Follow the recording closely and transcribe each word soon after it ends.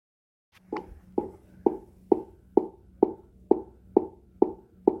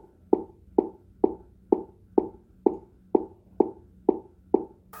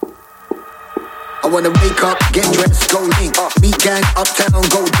wanna wake up, get dressed, go link. Meet gang, uptown,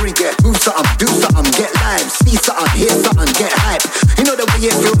 go drink. Move something, do something, get live. See something, hear something, get hype. You know the way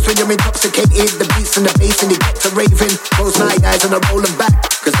it feels when you're intoxicated. The beats and the bass and you get to raving. Close my eyes and I roll them back,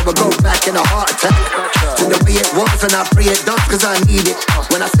 cause I will go back in a heart attack. To the way it was and I pray it does, cause I need it.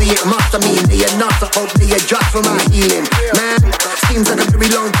 When I say it must, I mean they enough. I hope they adjust for my healing. Man, seems like a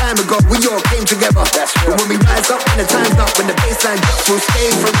very long time ago we all came together. But when we rise up and the time's up, when the bassline drops, we'll stay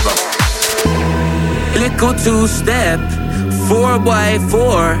forever. Little two-step,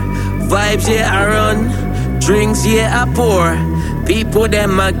 4x4. Vibes, yeah, I run. Drinks, yeah, I pour. People,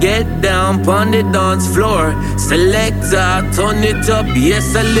 them, I get down on the dance floor. Selector, turn it up,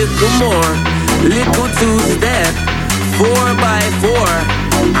 yes, a little more. Little two-step, 4x4.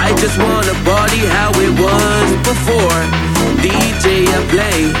 I just wanna party how it was before. DJ, I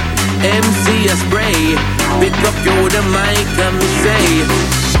play. MC, I spray. Pick up your the mic and me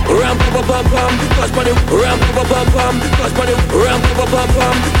say ram pum pum pum, cause money ram pum pum pum, cause money ram pum pum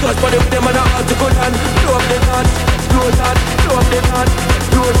pum, cause money with them and I have to go down. Blow up the dance, blow that, blow up the dance,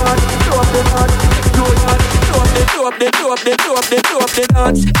 blow that, blow up the dance, blow that, blow up the, blow up the, blow up the, blow up the, blow up the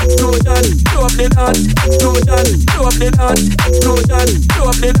dance, blow that, blow up the dance, blow that, blow up the dance, blow that, blow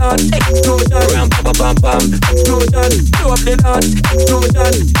up the dance, blow that, ram pum pum pum, blow that, blow up the dance, blow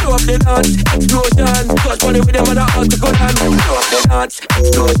that, blow up the dance, blow that, cause money with them and I have to go down. Blow up the dance,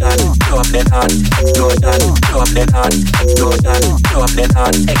 blow that, blow up the dance, blow that, blow up the dance, blow that, blow up the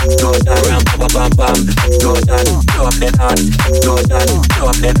dance, blow that, ram pum pum pum, blow that, blow up the dance, blow that, blow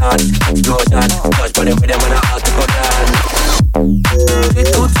up the dance, blow that, cause money with them and I have to go down.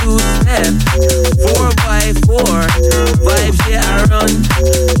 Little two-step, 4x4. Vibes, yeah, I run.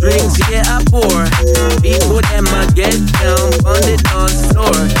 Drinks, yeah, I pour. People, them, I get down on the dance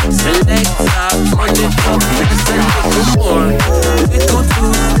floor. Select top, on the top, yes, a little more. Little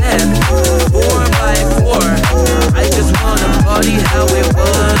two-step, 4x4. I just wanna party how it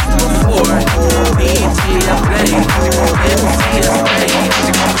was before. DJ, I play. MC, I play.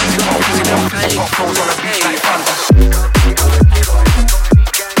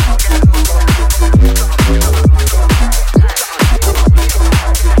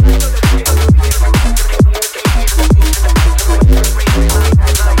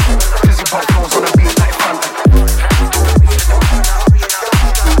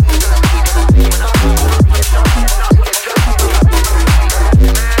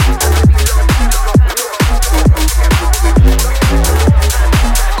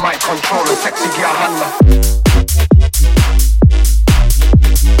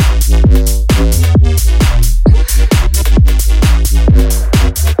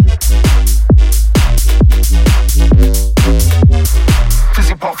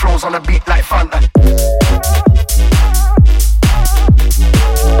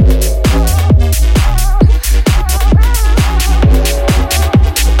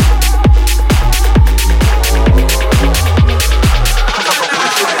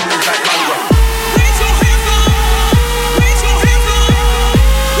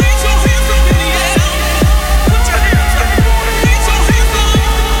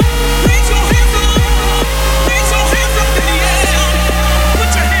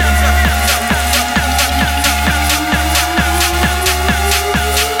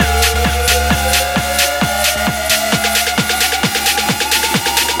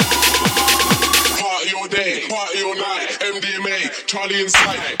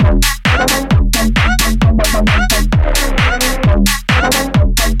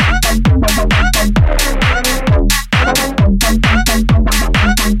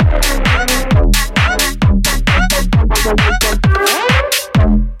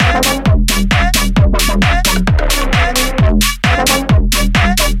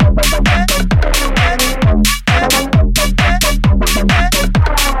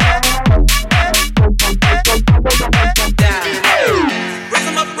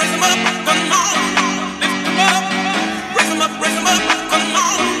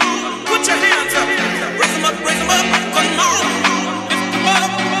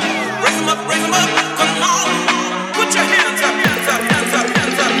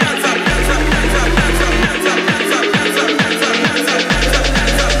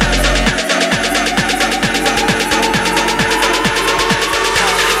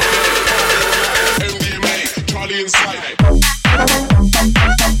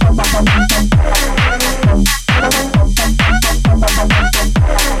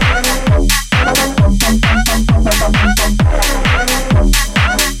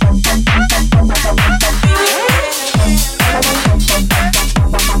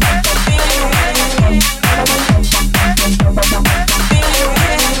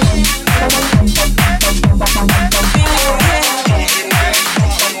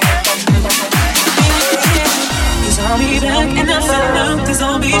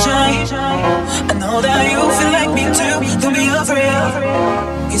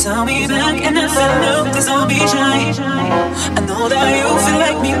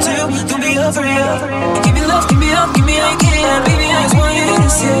 for real. Give me love, give me up, give me again. Baby, I just want you to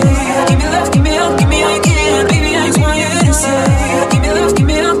say. Give me love, give me up, give me again. Baby, I just want you to say. Give me love, give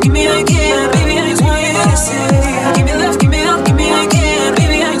me up, give me again. Baby, I just want you to say. Give me love, give me up, give me again.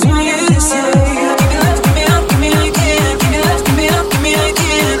 Baby, I just want you to say. Give me love, give me up, give me again. Give me love, give me up, give me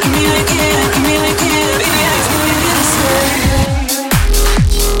again. Give me again, give me again. Baby, I just want you to say.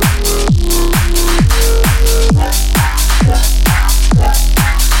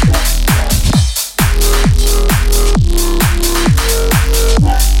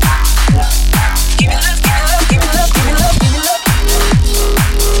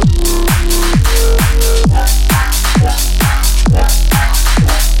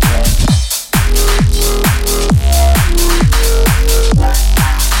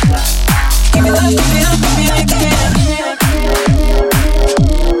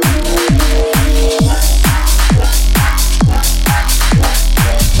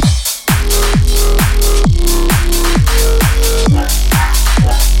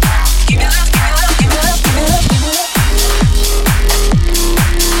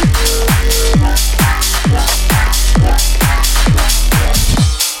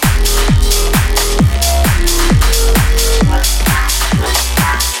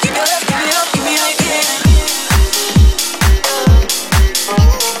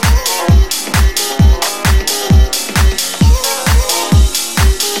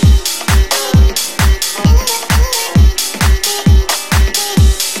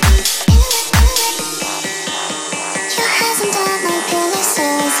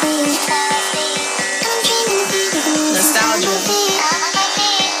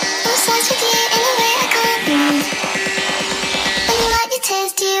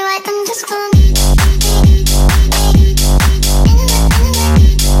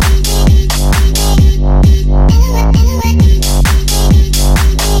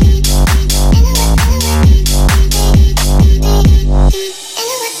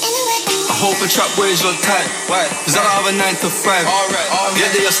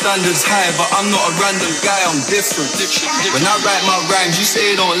 Standards high, but I'm not a random guy, I'm different. When I write my rhymes, you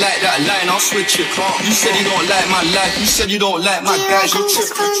say you don't like that line, I'll switch it. You said you don't like my life, you said you don't like my guys, you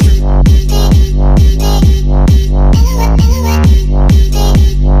tripping.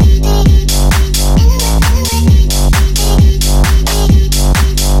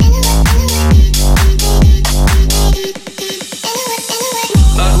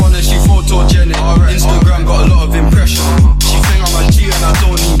 Bad one and she photogenic. Instagram got a lot of impression. She think I'm a G and I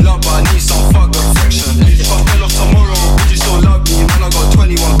don't need love, but I need some fuck affection. If I fell off tomorrow, would you still love me? Man, I got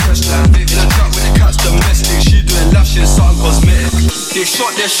 21 questions. In a trap with the cat's domestic, she doing lashes, something cosmetic. They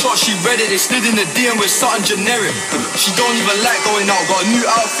shot their shot, she read it, they slid in the DM with something generic. She don't even like going out, got a new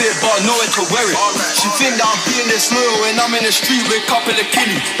outfit, but I know where to wear it. She think that I'm being this loyal when I'm in the street with a couple of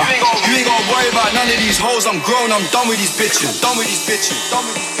killies. You ain't gotta worry about none of these hoes, I'm grown, I'm done with these bitches. Done with these bitches, done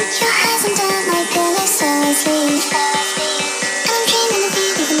with these bitches. Your hands under my pillow so asleep. I'm dreaming of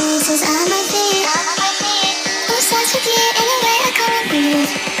you with the noises on my feet. I'm obsessed with you in a way I can't breathe.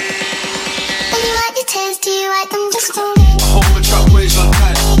 When you wipe your tears, do you wipe them just for me? I hope the trap waves on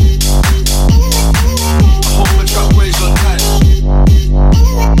tight. I hope the trap waves on tight. I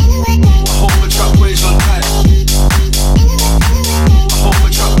hope the trap waves on tight. I hope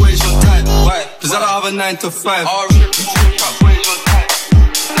the trap waves on tight. Why? Cause I don't have a 9 to 5. Trap waves on tight.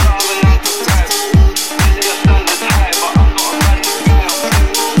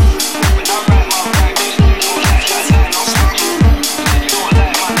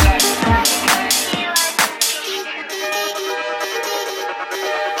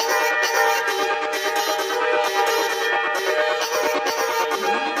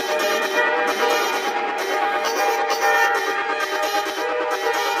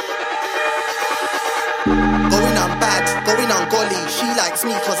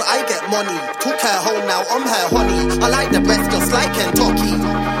 Me cause I get money. Took her home, now I'm her honey. I like the breath just like Kentucky.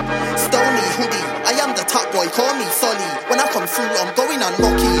 Stony hoodie, I am the top boy, call me Sully. When I come through, I'm going on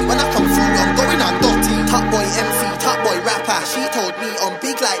Mocky. When I come through, I'm going on Dotty. Top boy MC, top boy rapper. She told me I'm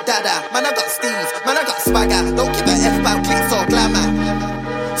big like Dada. Man, I got Steve, man, I got swagger. Don't give a F about clicks or glamour.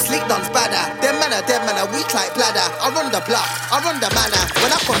 Sleep done's badder. Them man are dead, man are weak like bladder. I run the block, I run the manor.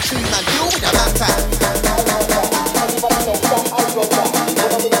 When I come through, man, deal with the matter.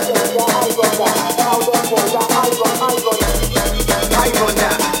 I run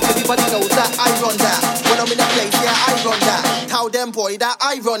that. Everybody knows that I run that. When I'm in a place, yeah, I run that. Tell them, boy, that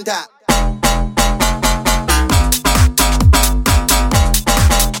I run that.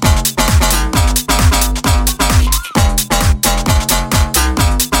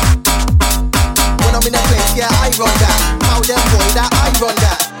 When I'm in a place, yeah, I run that. Tell them, boy, that I run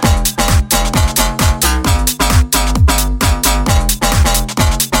that.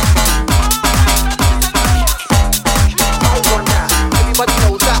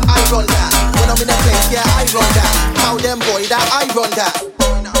 run that.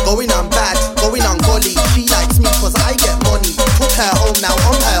 Going on bad, going on golly. She likes me cause I get money. Took her home, now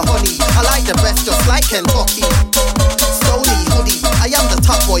I'm her honey. I like the best just like Kentucky. Stony hoodie, I am the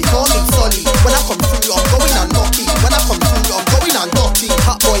top boy, call me Solly. When I come through, I'm going on Nocky. When I come through, I'm going on Dotty.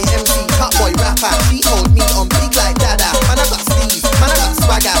 Top boy MC, top boy rapper. She told me I'm big like Dada. Man, I got Steve, man, I got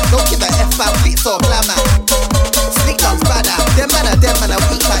swagger. Don't give a F out, glitz or glamour. Slick dogs badder, them man, I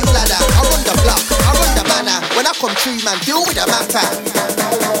weak like ladder. I run the block, I run the manor. When I come through, man, deal with the matter.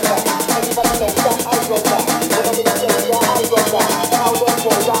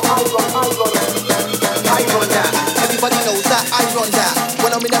 I run that. Everybody knows that I run that.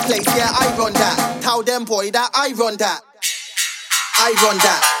 When I'm in a place, yeah, I run that. Tell them, boy, that I run that. I run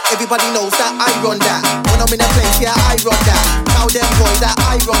that. Everybody knows that I run that. When I'm in a place, yeah, I run that. Tell them, boy, that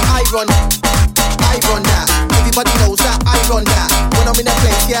I run that. Everybody knows that I run that. When I'm in a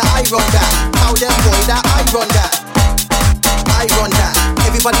place, yeah, I run that. Tell them, boy, that I run that. I run that.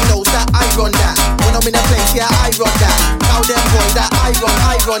 Everybody knows that I run that. When I'm in a place, yeah, I run that. Tell them, boy, that I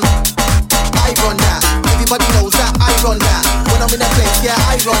run that. Everybody knows that I run that. When I'm in a place, yeah,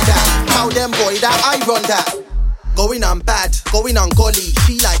 I run that. Tell them, boy, that I run that. Going on bad, going on golly.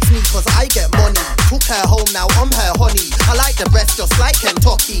 She likes me cause I get money. Took her home, now I'm her honey. I like the best just like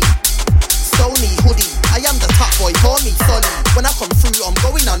Kentucky. Stony hoodie, I am the top boy, call me Solly. When I come through, I'm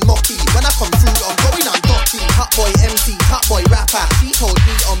going on Mocky. When I come through, I'm going on Dotty. Top boy MC, top boy rapper. She told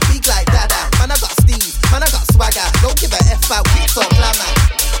me I'm big like Dada. Man, I got Steve, man, I got swagger. Don't give a F out, glitz or glamour.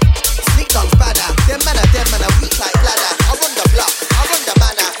 Slick dogs badder, them man, I weak like ladder. I run the block, I run the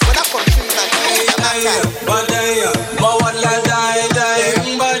manor. When I come through, man, deal with the matter. Badaya, mawala die die,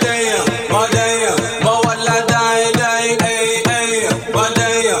 badaya, badaya, mawala die die, hey hey,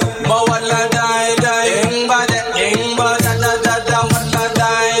 badaya, mawala die die, badaya, da da da, mawala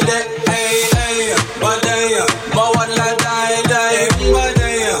die die, hey hey, badaya, mawala die die,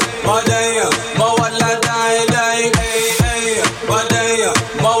 badaya, badaya, mawala die die, hey hey, badaya,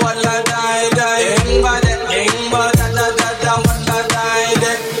 mawala die die, badaya, da da da, mawala die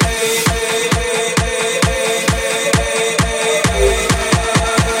die, hey hey.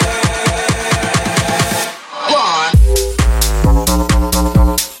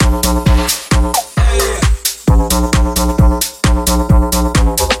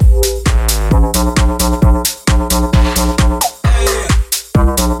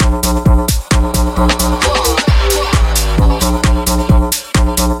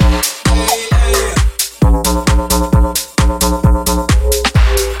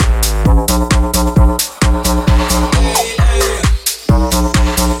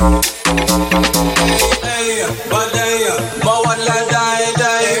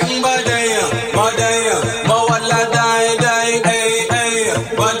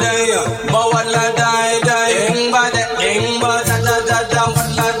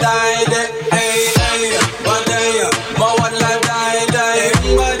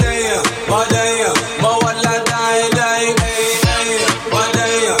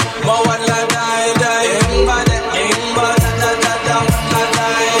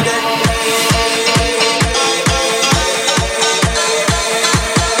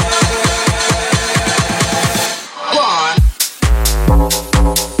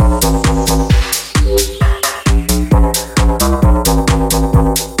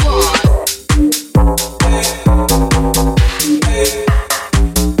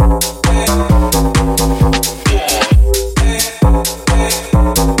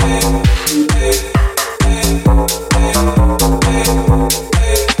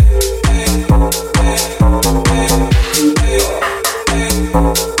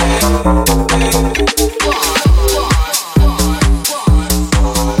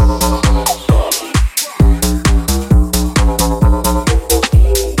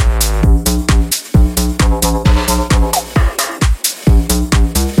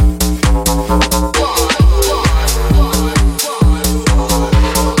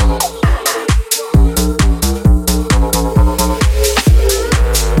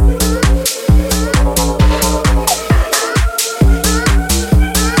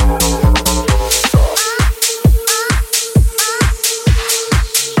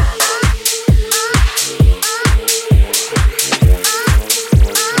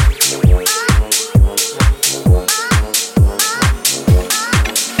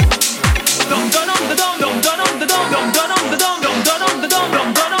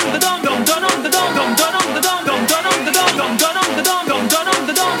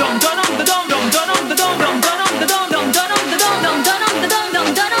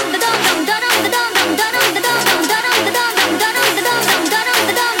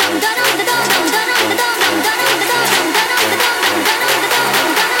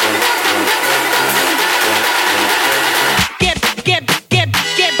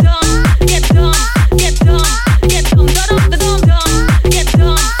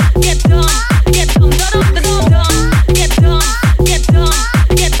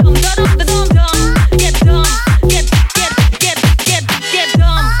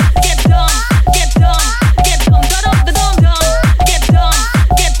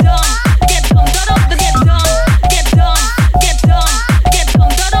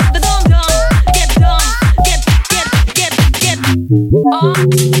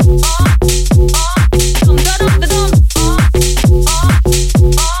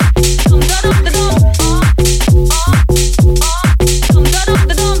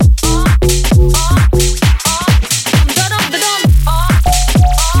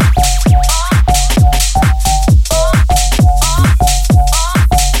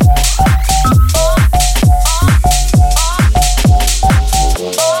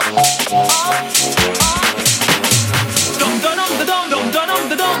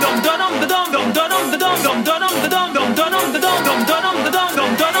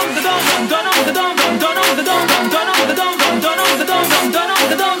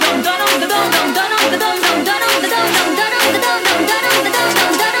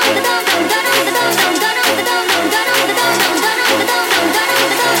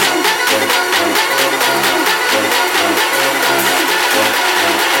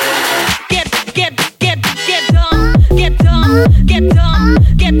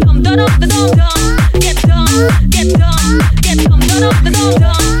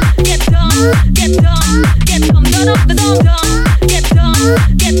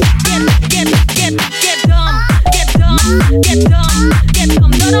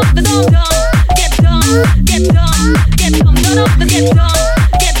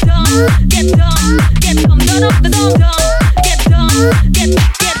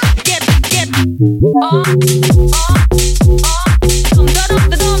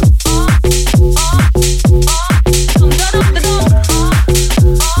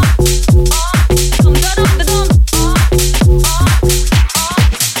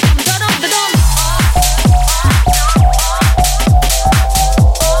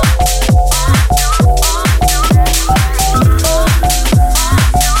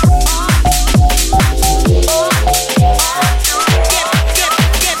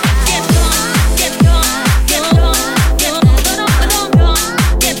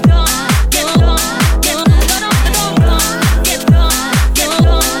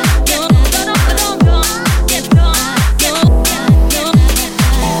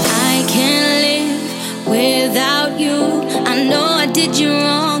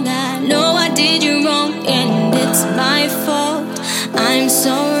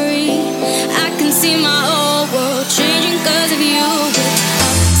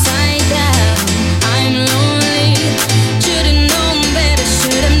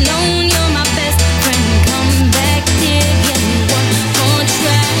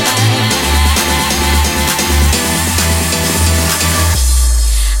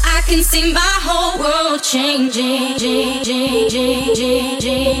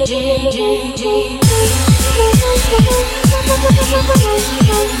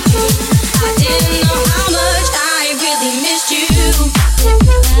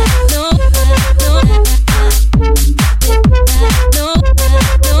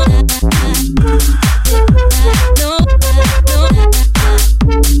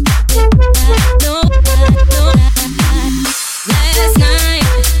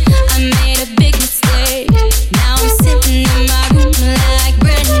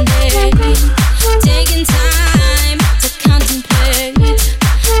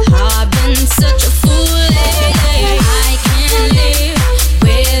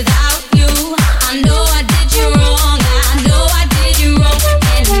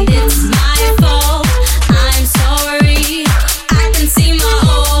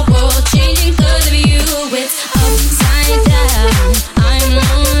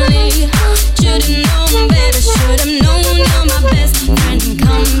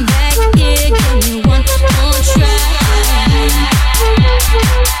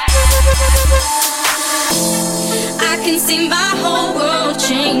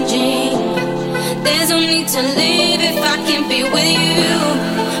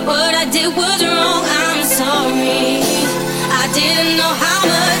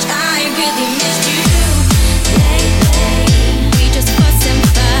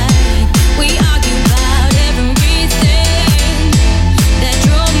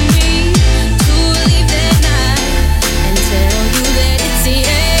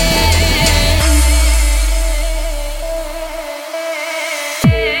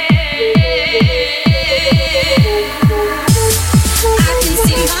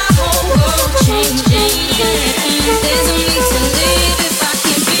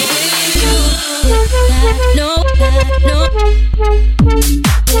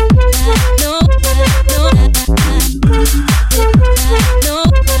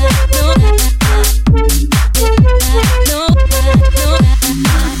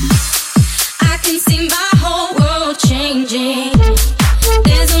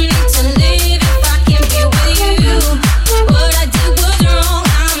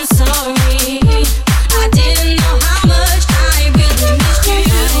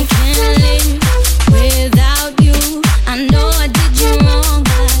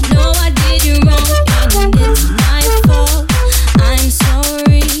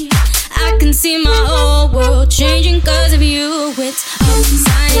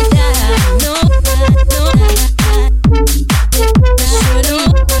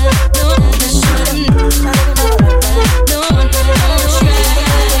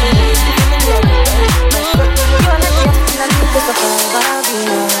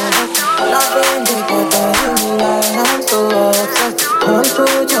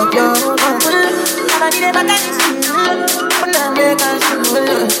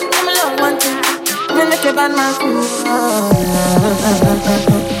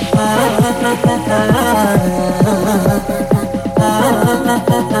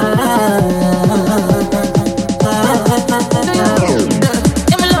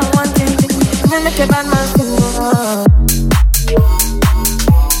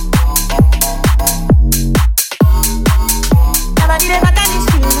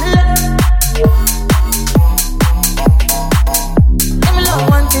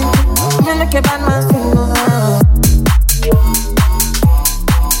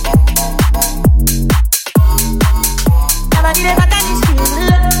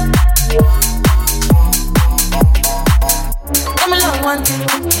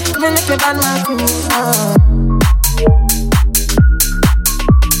 make a bad man feel.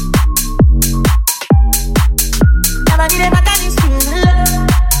 Never need a better this feeling.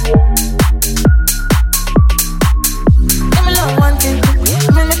 Give me love one thing,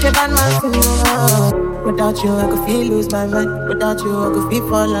 me make a bad man feel. Without you, I could feel lose my mind. Without you, I could feel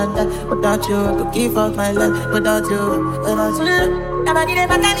fall and die. Without you, I could give up my life. Without you, never need a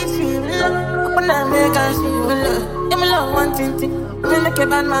better this feeling. Open up, make us feel. Give me love one thing, me make a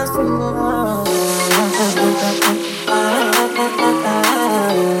bad man feel.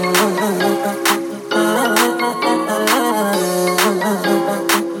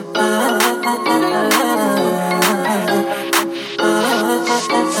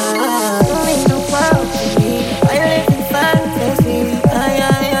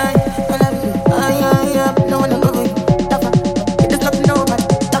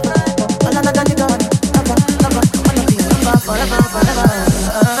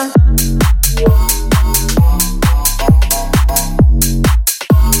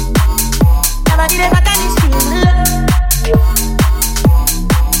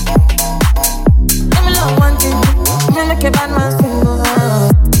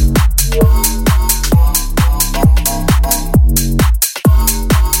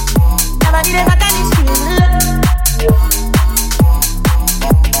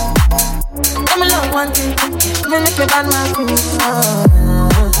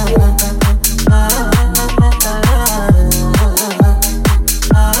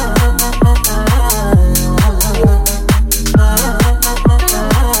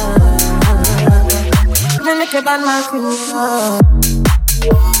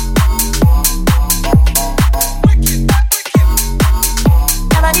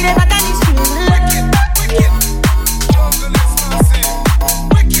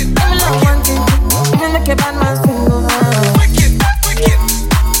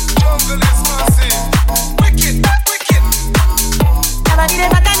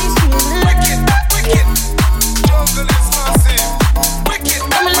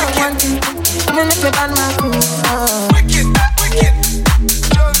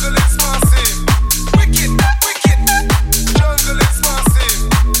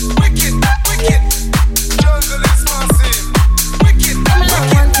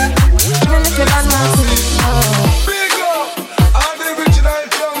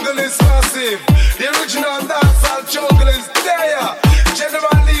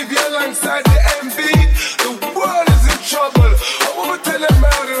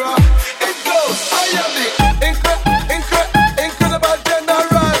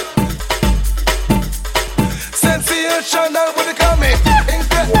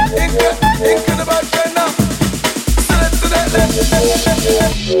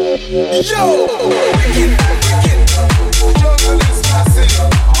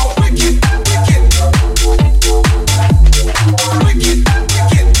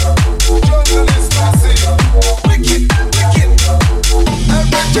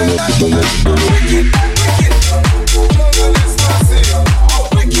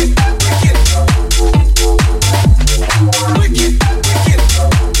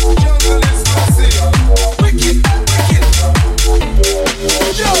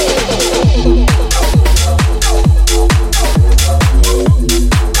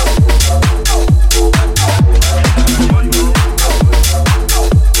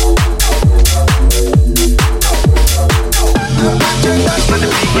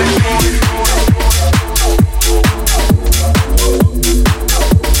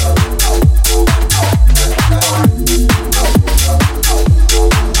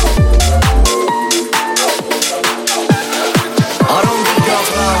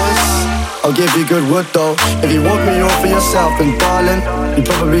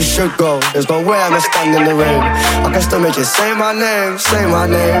 There's no way I'm gonna stand in the rain. I can still make you say my name, say my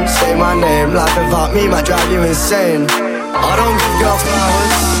name, say my name. Life without me might drive you insane. I don't give girls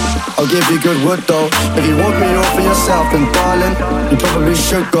flowers, I'll give you good wood though. If you want me all for yourself, then darling, you probably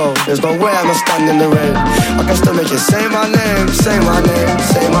should go. There's no way I'm gonna stand in the rain. I can still make you say my name, say my name,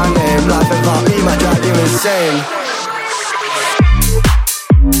 say my name. Life without me might drive you insane.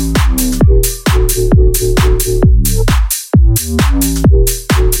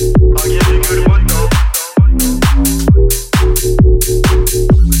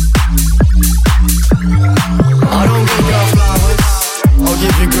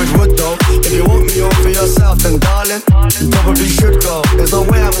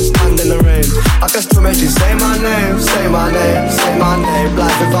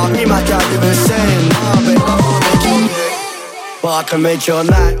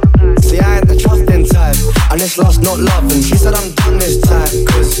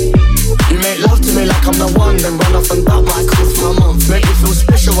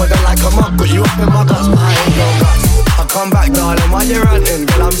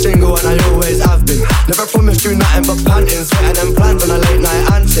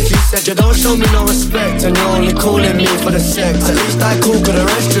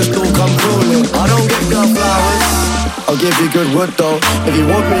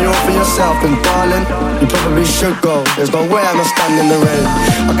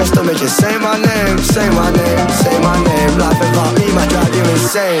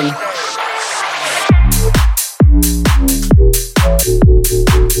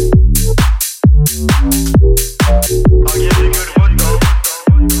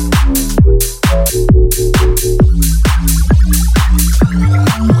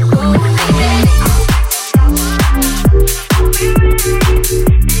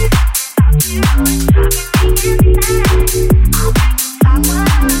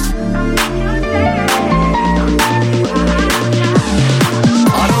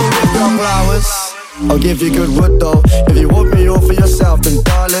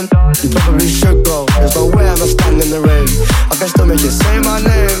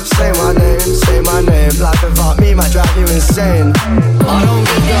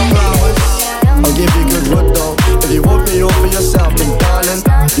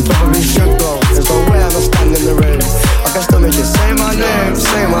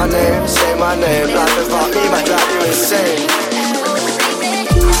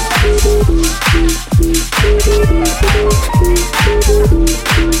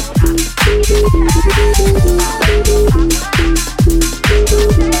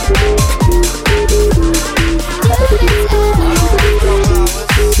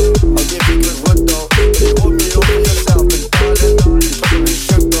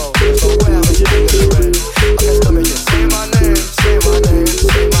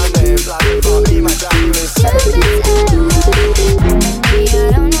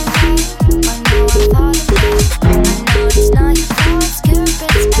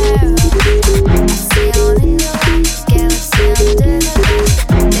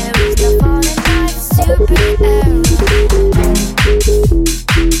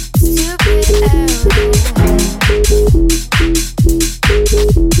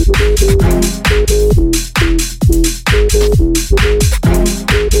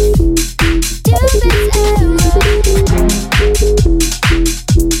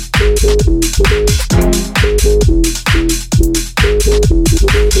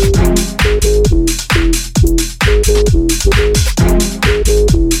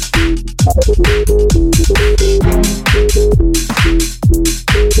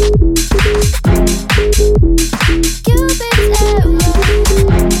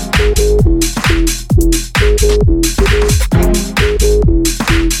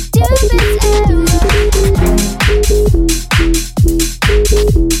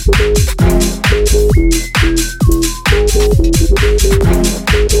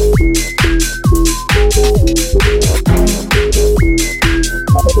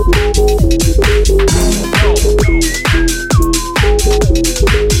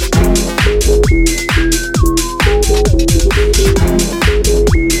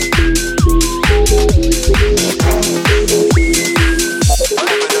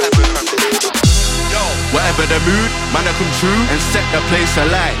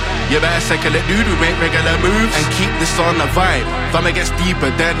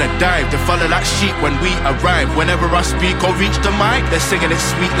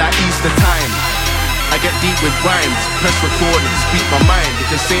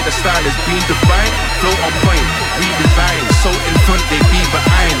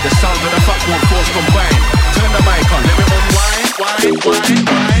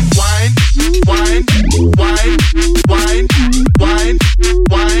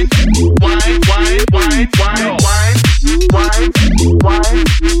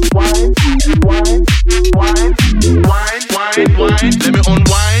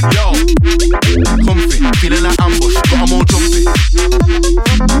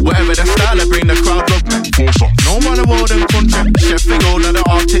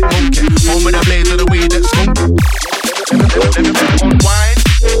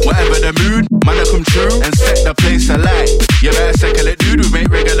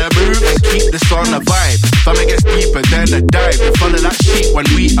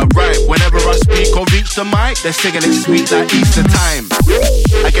 I rhyme. Whenever I speak or reach the mic, they're singing it sweet like Easter time.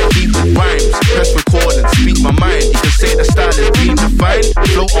 I get deep with rhymes, press record and speak my mind. You can say the style is being defined,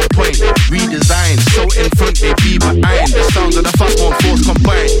 flow on point, redesign. So in front they be behind. The sounds of the fast one force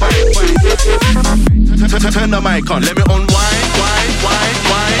combined. Turn the mic on, let me unwind.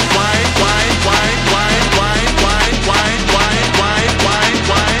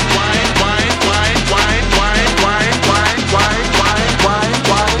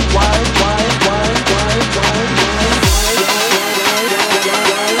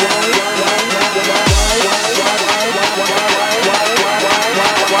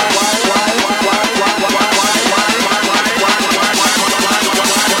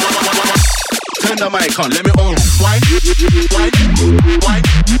 The mic on, let me on. Wine, wine, wine,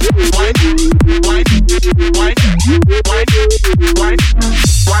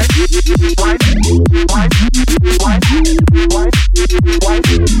 wine, wine, wine, wine, wine, wine, wine,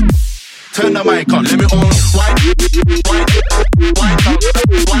 wine. Turn the mic on, let me on. Wine, wine, wine down to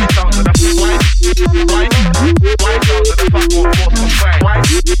the, wine down to the, wine, wine, wine down to the fuck more force of wine. Wine,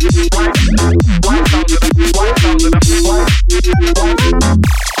 wine down to the, wine down to the, wine, wine.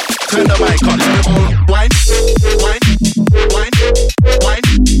 Turn the mic on, let me on. Wine, wine, wine, wine, wine, wine,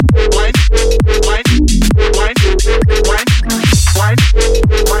 wine, wine, wine,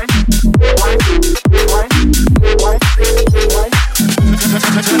 wine, wine, wine, wine, wine.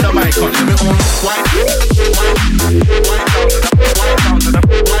 Turn the mic on, let me on. Wine, wine, wine down to the, wine down to the,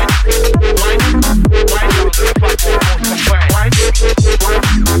 wine, wine, wine down to the fuck more of wine. Wine, wine,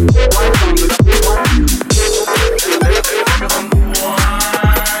 wine down to the, wine.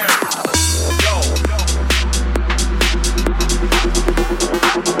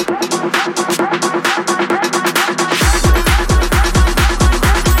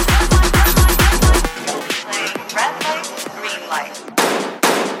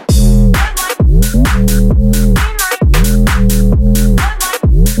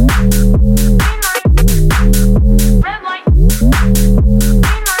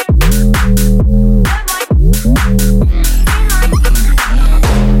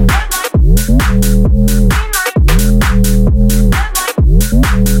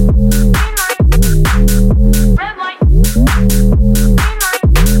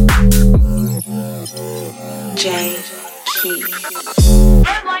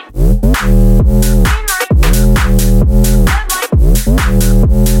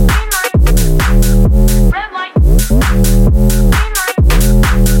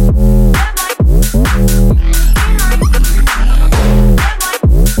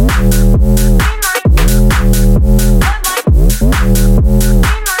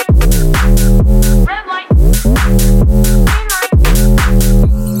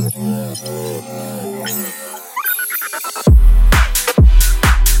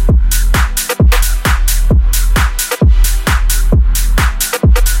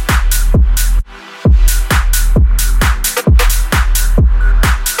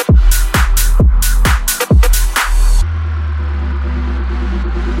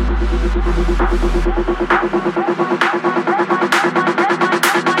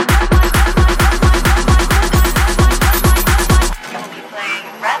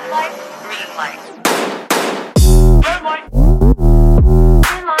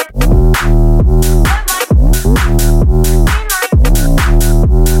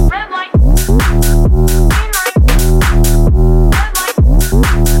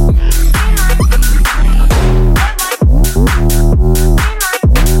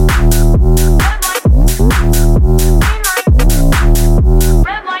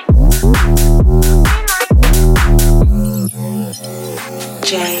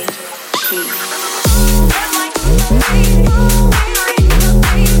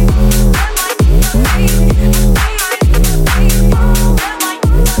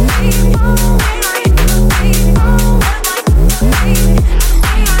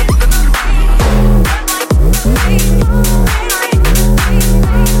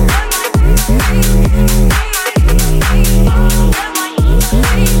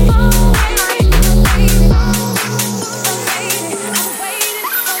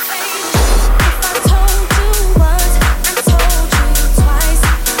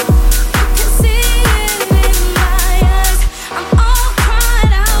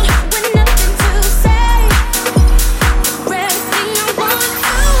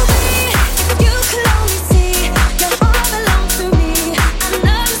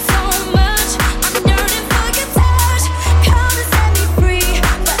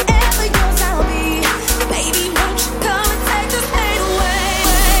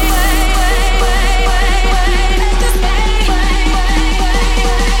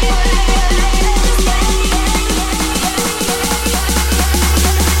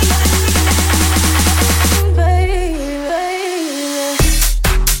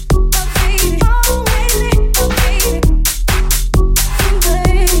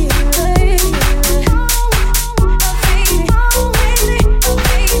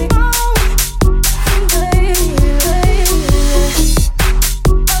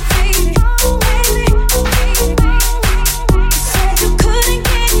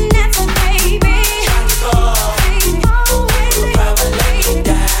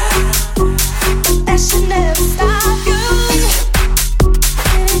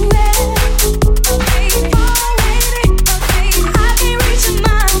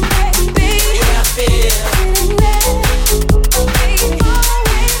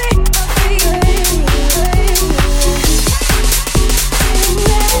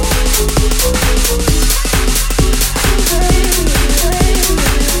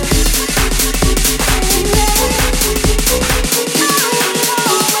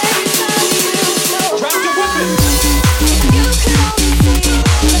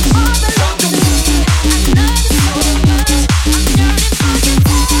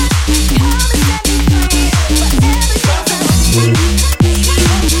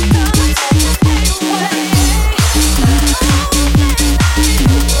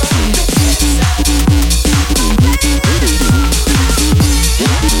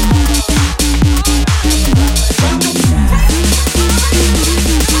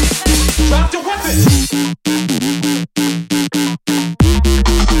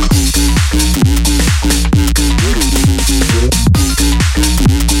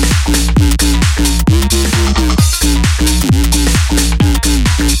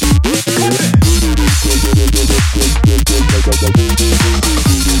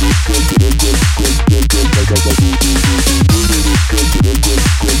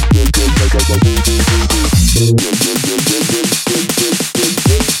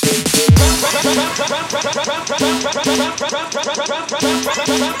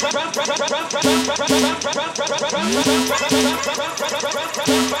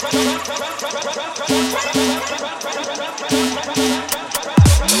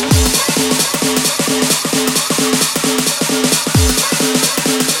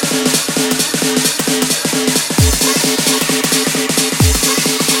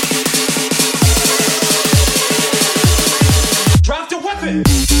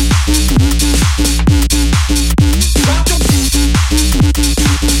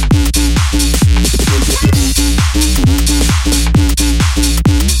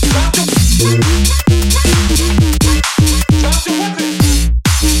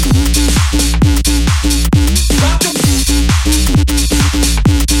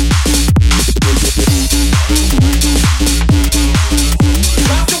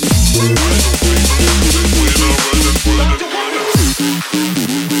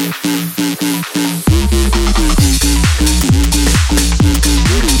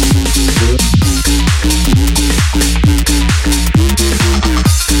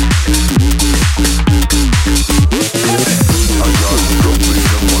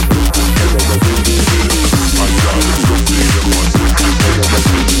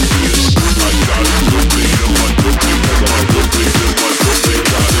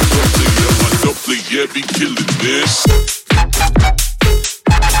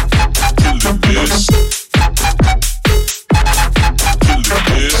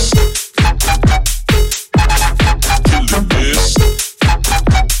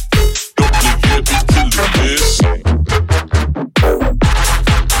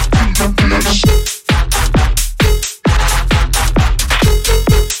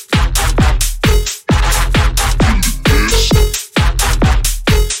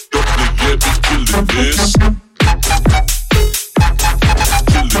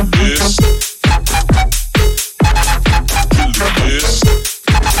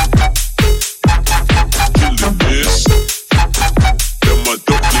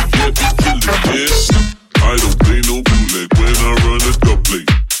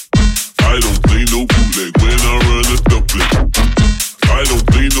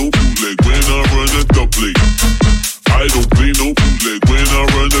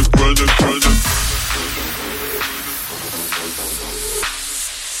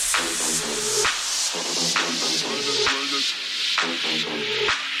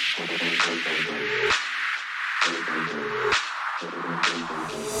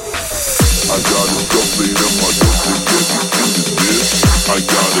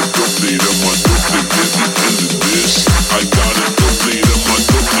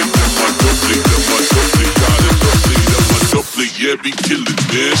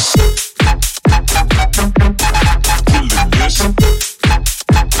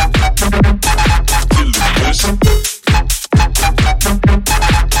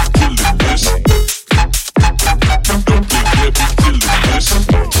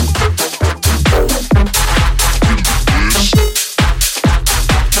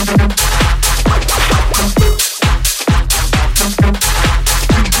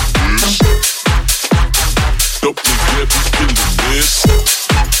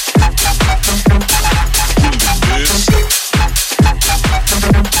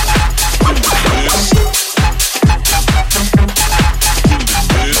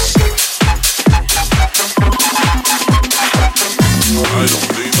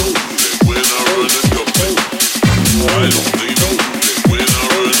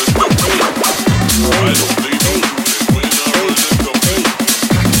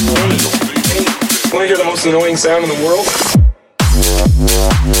 Annoying sound in the world.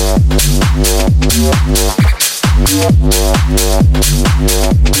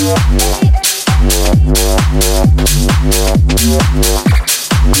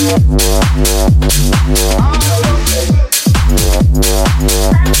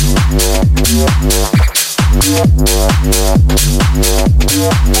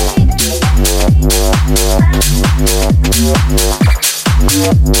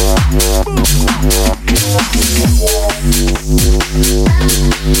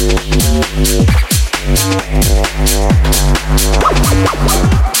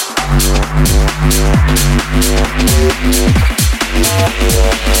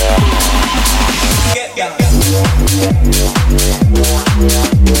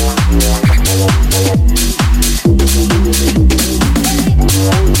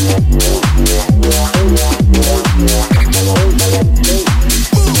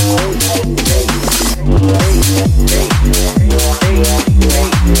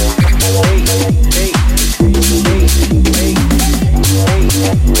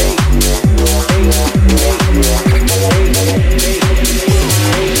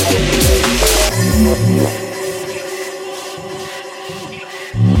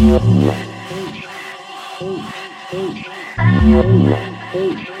 Want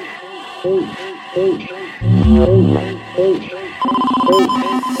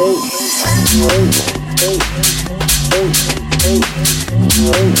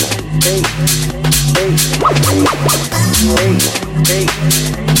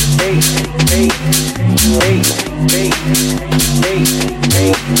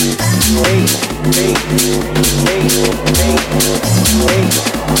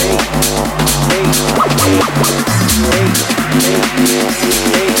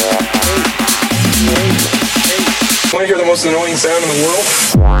to hear the most annoying sound in the world?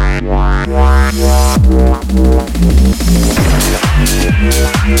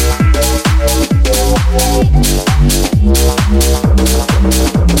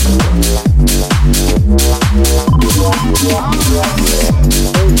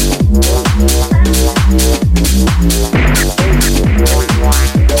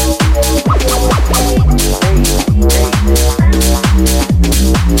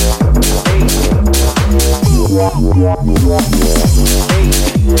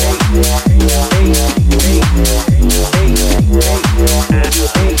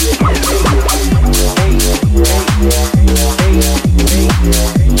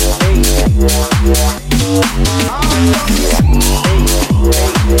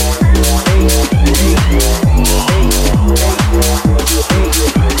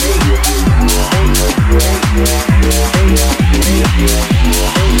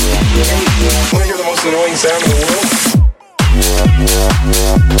 Want to hear the most annoying sound in the world?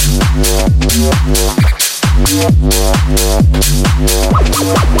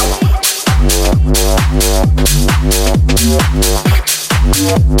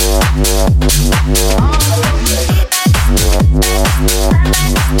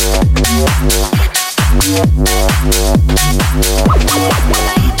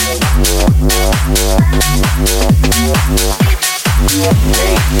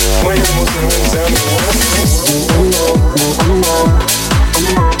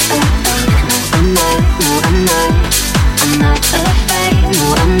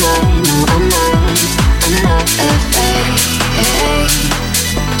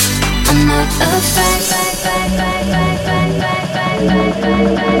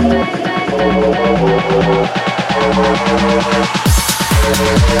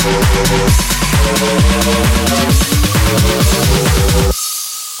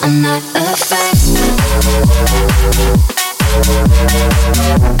 I'm not afraid.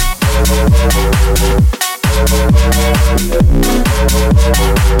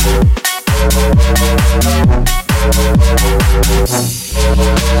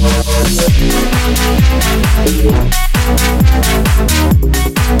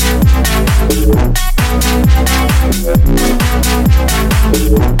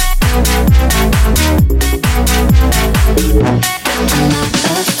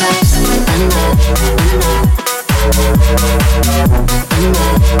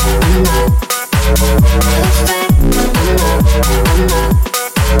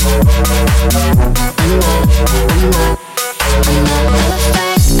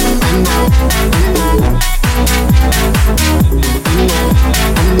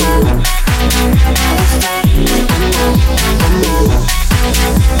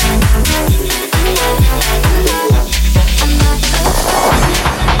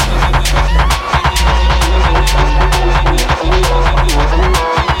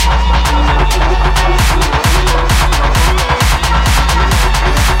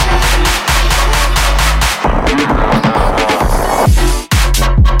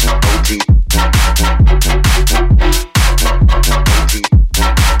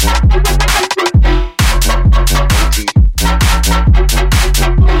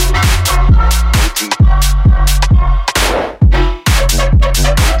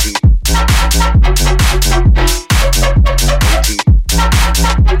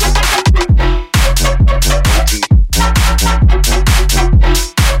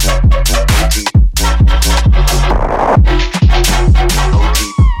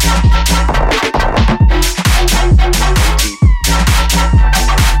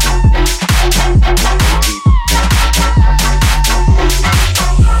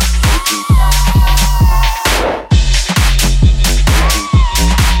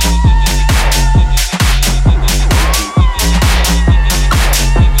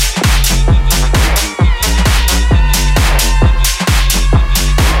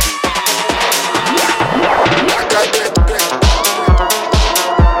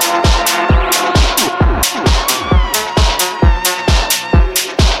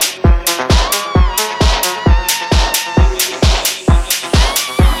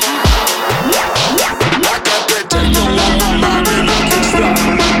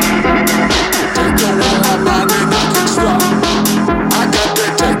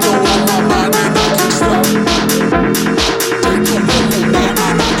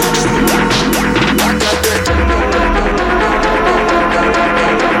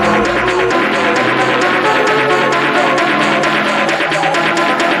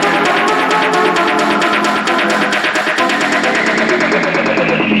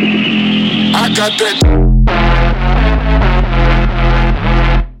 got that.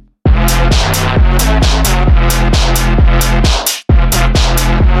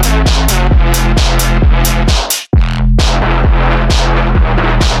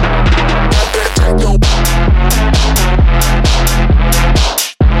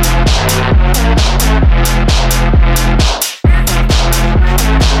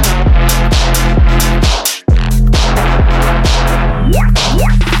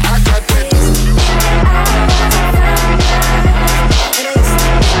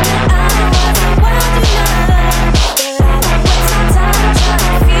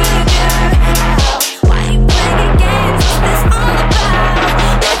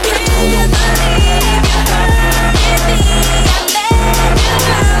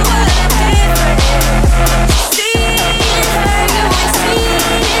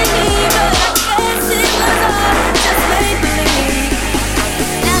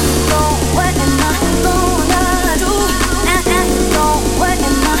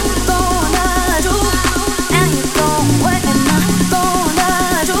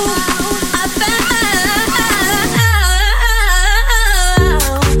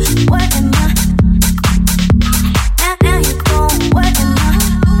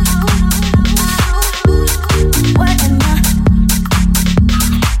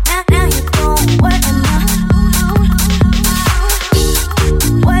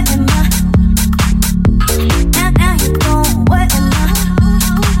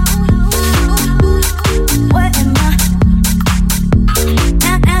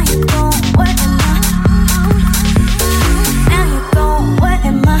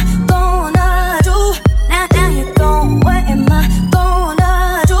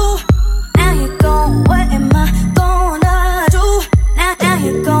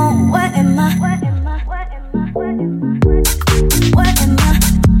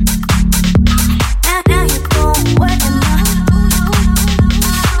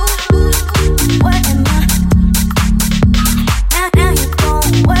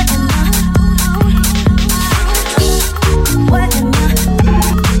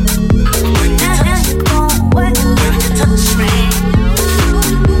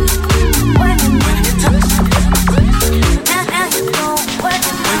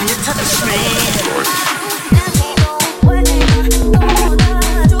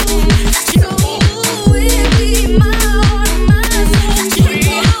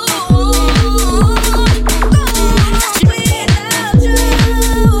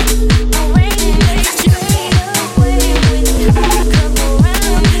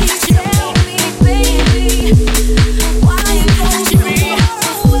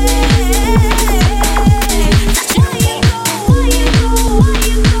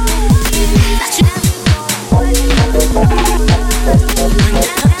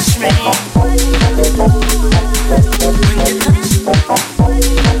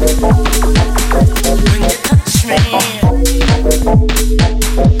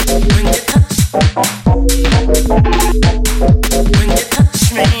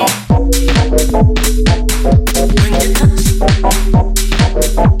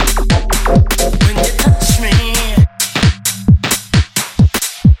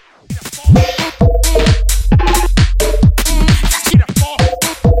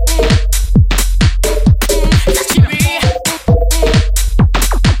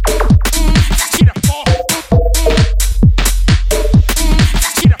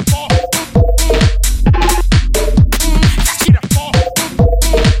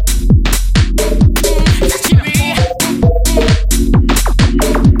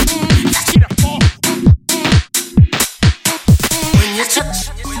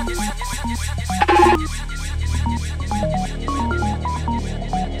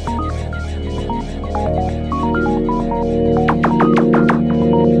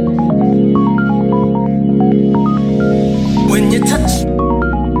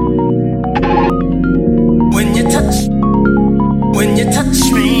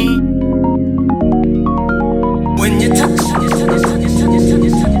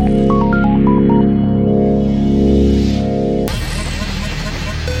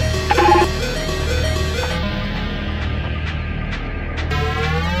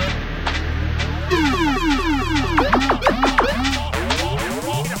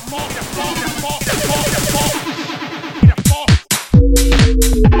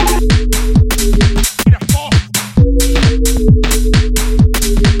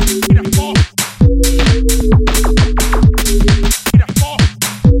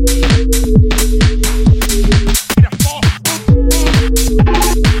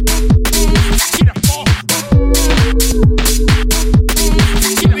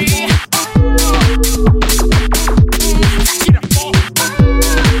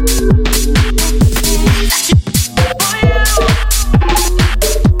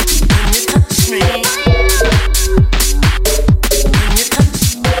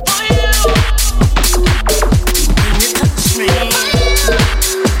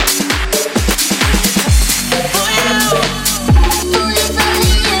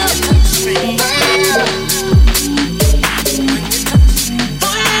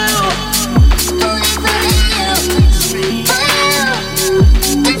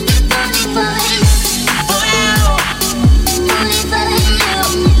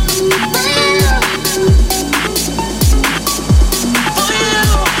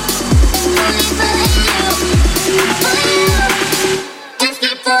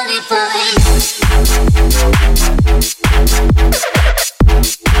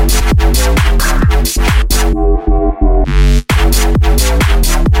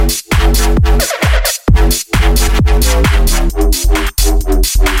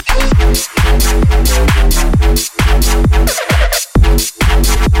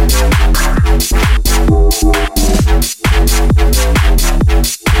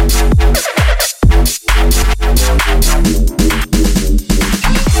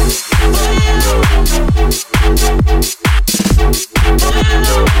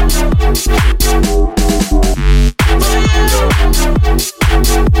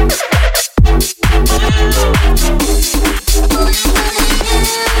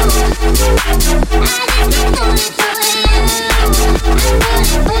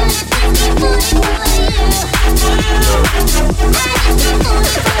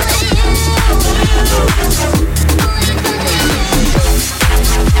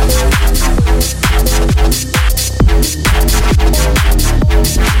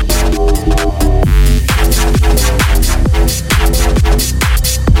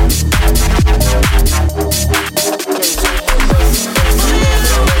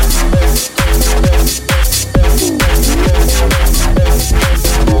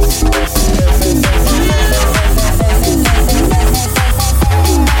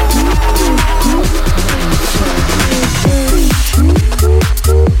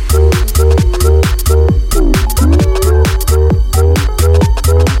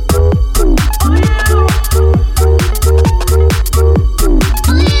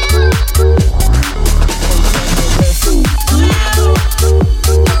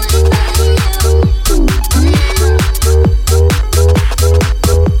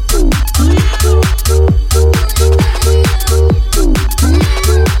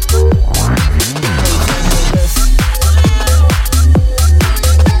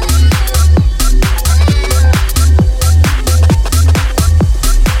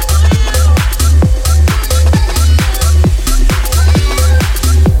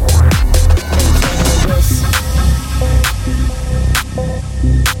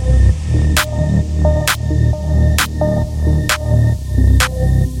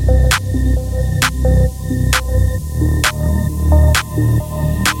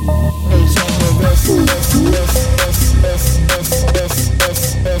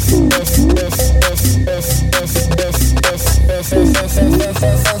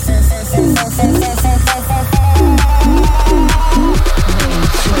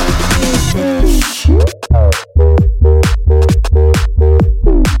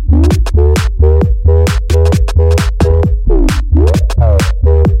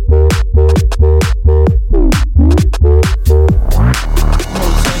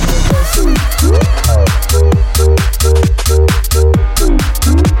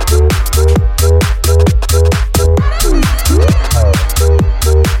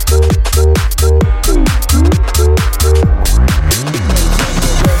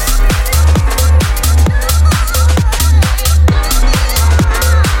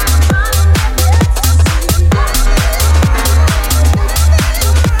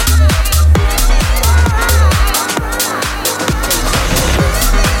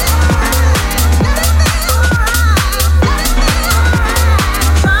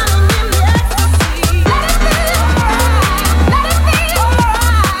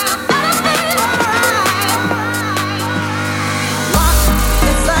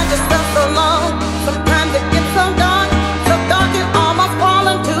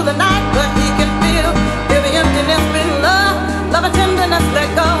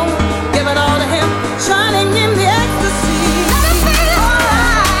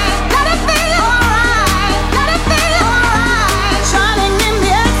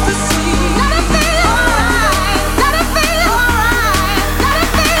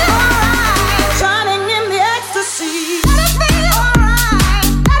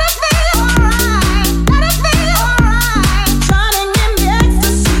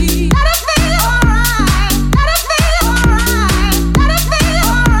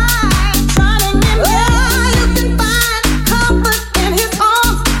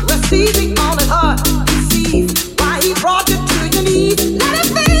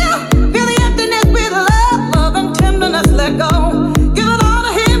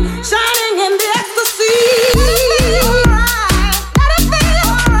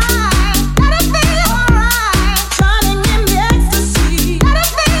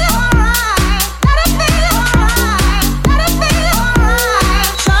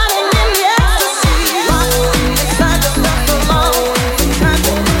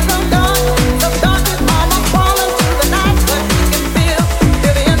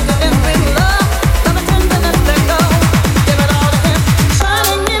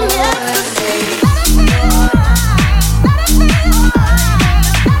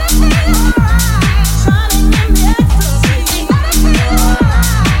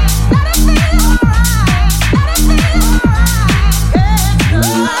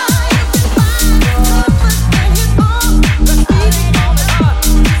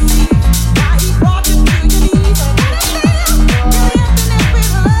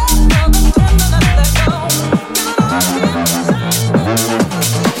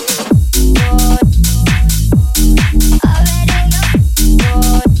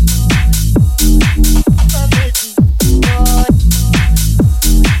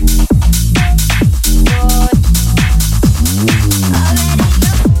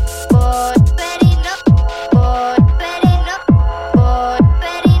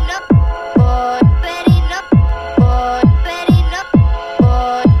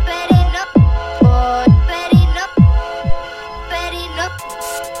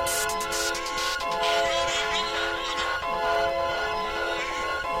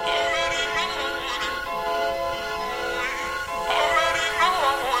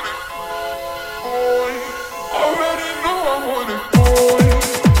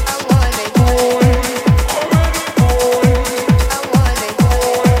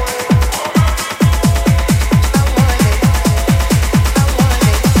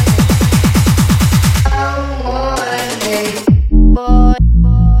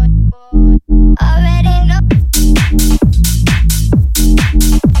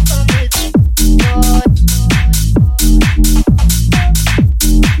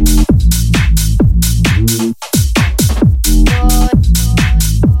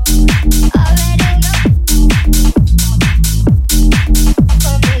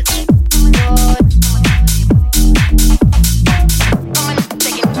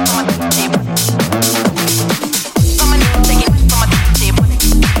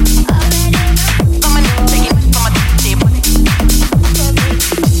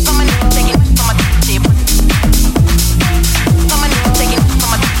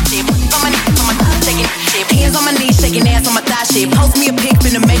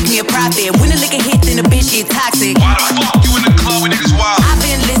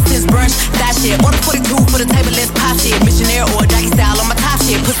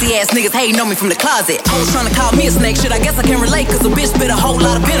 pussy ass niggas hating on me from the closet. Hoes trying to call me a snake, shit, I guess I can relate, cause a bitch spit a whole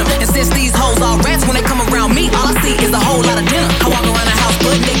lot of venom. And since these hoes all rats, when they come around me, all I see is a whole lot of dinner. I walk around the house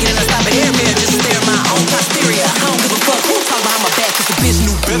butt naked and I stop at air mirror just to stare at my own posterior. I don't give a fuck who talk behind my back, cause the bitch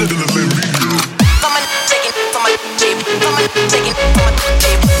knew better than to let me hear. Someone taking from my jeep, someone taking from my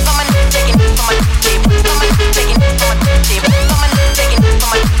jeep, someone taking from my jeep, someone taking from my jeep, someone taking from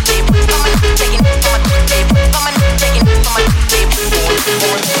my jeep, someone taking from my jeep, someone taking from my jeep,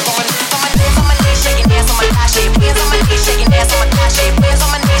 someone shaking ass on my thigh shape, someone shaking ass on my thigh shape,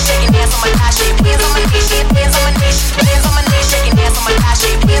 someone shaking ass on my thigh shape, someone shaking ass on my thigh shape, someone shaking ass on my thigh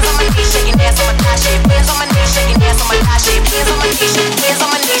shape, someone shaking ass on my thigh shape, someone shaking ass on my thigh shape, someone shaking ass on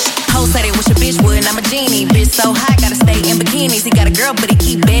my thigh shape. Hoes say they wish a bitch would, and I'm a genie. Bitch so hot, gotta stay in bikinis. He got a girl, but he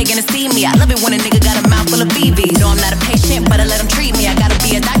keep begging to see me. I love it when a nigga got a mouth full of BBs. No, I'm not a patient, but I let him treat me. I gotta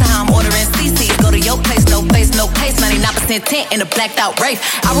be a doctor, how I'm ordering CCs. Go to your place, no face, no case. 99% tint in a blacked out Wraith.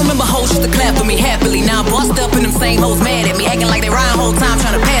 I remember hoes used to clap for me happily. Now I'm bossed up and them same hoes mad at me. Acting like they riding whole time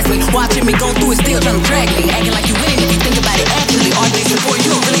trying to pass me. Watching me go through it, still trying to drag me. Acting like you winning if you think about it actually. All day before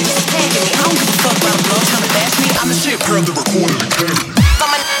you don't really just tagging me. I don't give a fuck about a blow trying to bash me. I'm the shit, girl, the recorded and candy.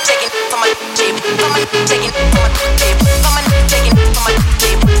 Someone taking from my jeep, someone taking from my jeep, someone taking from my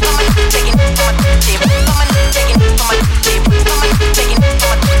jeep, someone taking from my jeep, someone taking from my jeep, someone taking from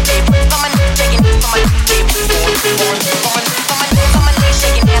my jeep, someone taking from my jeep, someone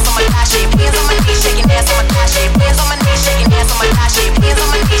shaking ass on my thigh shape, someone shaking ass on my thigh shape, someone shaking ass on my thigh shape,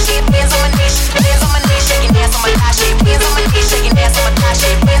 someone shaking ass on my thigh shape, someone shaking ass on my thigh shape,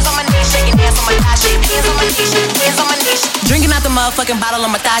 someone shaking ass on my thigh shape, someone shaking ass on my thigh shape, someone drinking out the motherfucking bottle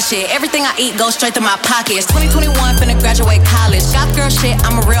on my thigh shit. Everything I eat goes straight to my pockets. 2021, finna graduate college. Goth girl shit,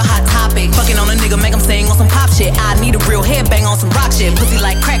 I'm a real hot topic. Fucking on a nigga, make him sing on some pop shit. I need a real headbang on some rock shit. Pussy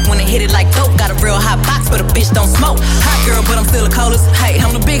like crack when it hit it like dope. Got a real hot box, but a bitch don't smoke. Hot girl, but I'm still the coldest. Hey,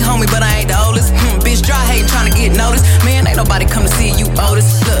 I'm the big homie, but I ain't the oldest. Bitch dry hating, trying to get noticed. Man, ain't nobody come to see you,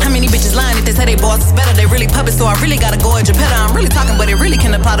 Otis. Look, how many bitches lying if they say they boss is better? They really puppets, so I really gotta go at your petter. I'm really talking, but it really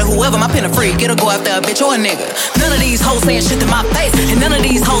can apply to whoever. My pen a free, get a go after a bitch or a nigga. None of these hoes saying shit to my face, and none of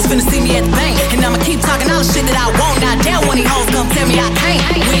these hoes finna see me at the bank. And I'ma keep talking all the shit that I want. Not down when these hoes come tell me I can't.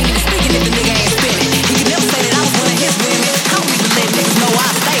 We ain't even speaking if the nigga ain't spinning. He can never say that I was one of his women. I don't even let niggas know I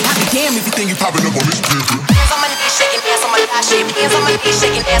stay. I be damn if you think you popping up on this different. Hands on my knees, shaking ass on my thigh shape. Hands on my knees,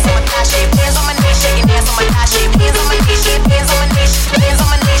 shaking ass on my thigh shape. Hands on my knees, shaking ass on my thigh shape. Hands on my knees, hands on my knees, hands on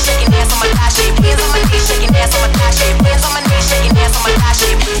my knees, shaking ass on my thigh shape. Hands on my knees, shaking ass on my thigh shape. Hands on my knees, shaking ass on my thigh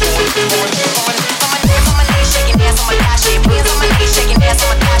shape. Hands on my knees, shaking ass on my thigh shape. Hands on my knees, shaking ass on my thigh shape. Hands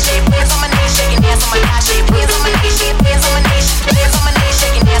on my knees, shaking ass on my thigh shape. Hands on my knees, hands on my knees, hands on my knees,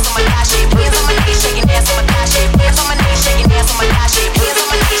 shaking ass on my thigh shape. Hands on my knees, shaking ass on my thigh shape. Hands on my knees, shaking ass on my thigh shape. Hands on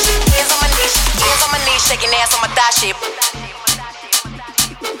my knees, hands on my knees, hands on my knees, shaking ass on my thigh shape.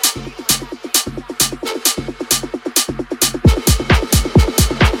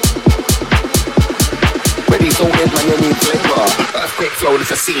 Ready, so here's my new flavor. Earthquake flow,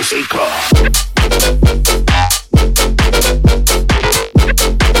 it's a scene shaker.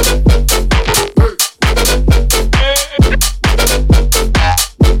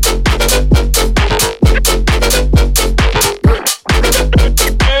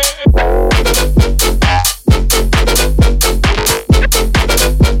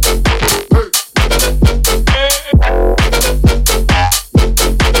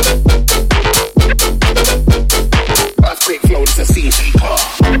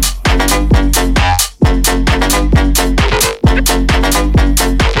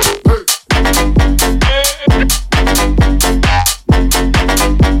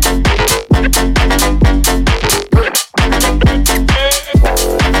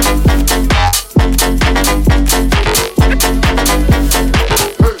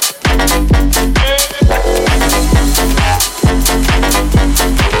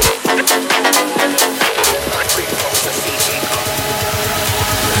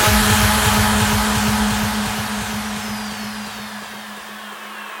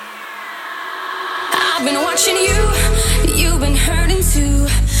 I've been watching you